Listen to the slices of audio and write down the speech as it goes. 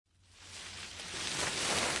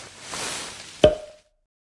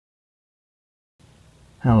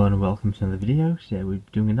Hello and welcome to another video. Today we're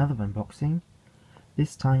doing another unboxing.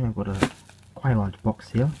 This time I've got quite a large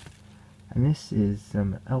box here, and this is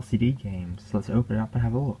some LCD games. So let's open it up and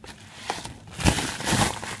have a look.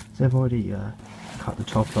 So I've already cut the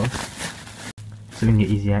top off, so we can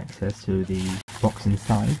get easy access to the box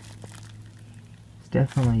inside. It's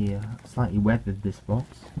definitely slightly weathered, this box.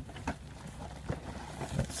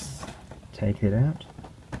 Let's take it out.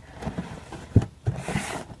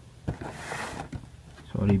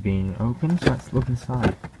 Already been opened, so let's look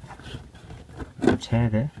inside. A tear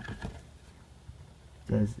there.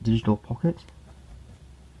 There's a digital pocket.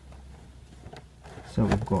 So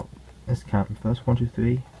we've got, let's count them first, 1, 2,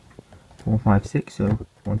 3, 4, 5, 6, so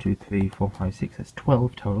 1, 2, 3, 4, 5, 6, that's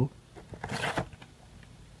 12 total.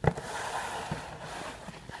 And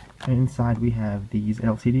inside we have these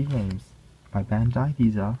LCD games by Bandai.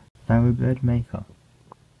 These are Thoroughbred maker.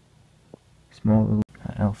 Small little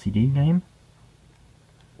LCD game.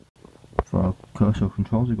 For our cursor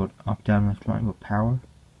controls, we've got up, down, left, right. We've got power,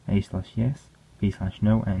 A/yes,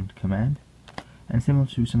 B/no, and command. And similar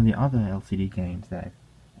to some of the other LCD games that I've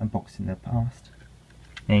unboxed in the past,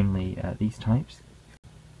 namely these types.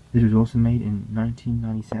 This was also made in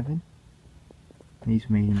 1997. These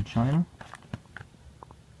were made in China.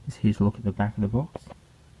 Here's a look at the back of the box.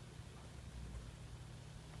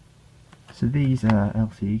 So these are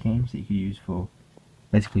LCD games that you could use for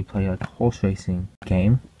basically play a horse racing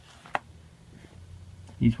game.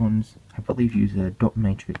 These ones, I believe, use a dot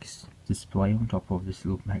matrix display on top of this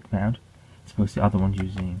little background, as opposed to other ones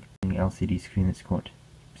using an LCD screen that's got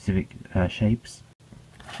specific shapes.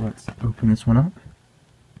 So let's open this one up.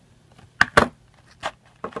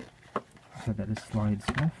 So that just slides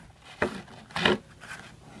off.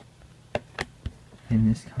 In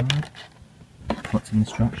this card, lots of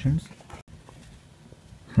instructions.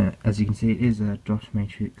 As you can see, it is a dot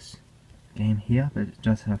matrix game here, but it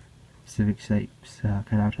does have specific shapes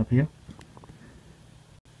cut out up here.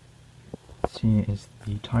 So here is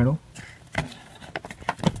the title. It's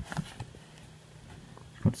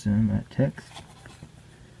got some text.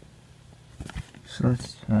 So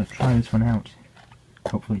let's try this one out.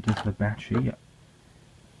 Hopefully it does have a battery.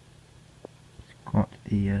 It's got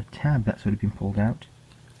the tab that's already been pulled out.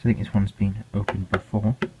 So I think this one's been opened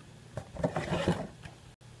before.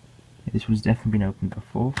 This one's definitely been opened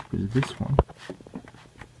before because of this one.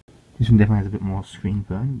 This one definitely has a bit more screen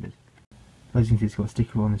burn, but as you can see, it's got a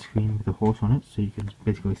sticker on the screen with a horse on it, so you can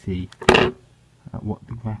basically see what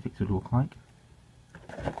the graphics would look like.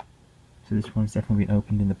 So this one's definitely been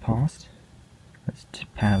opened in the past. Let's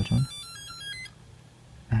power it on.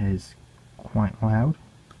 That is quite loud.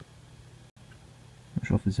 Not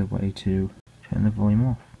sure if there's a way to turn the volume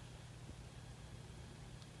off.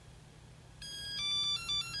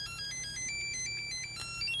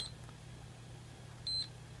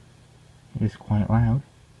 It is quite loud.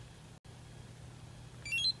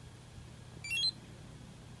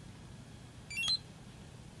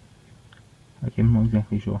 Okay, I'm not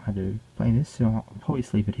exactly sure how to play this, so I'll probably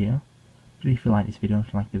just leave it here. But if you like this video, if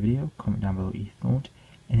you like the video, comment down below what you thought,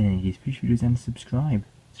 and any of these future videos, and subscribe,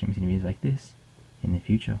 so you can see videos like this in the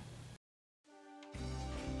future.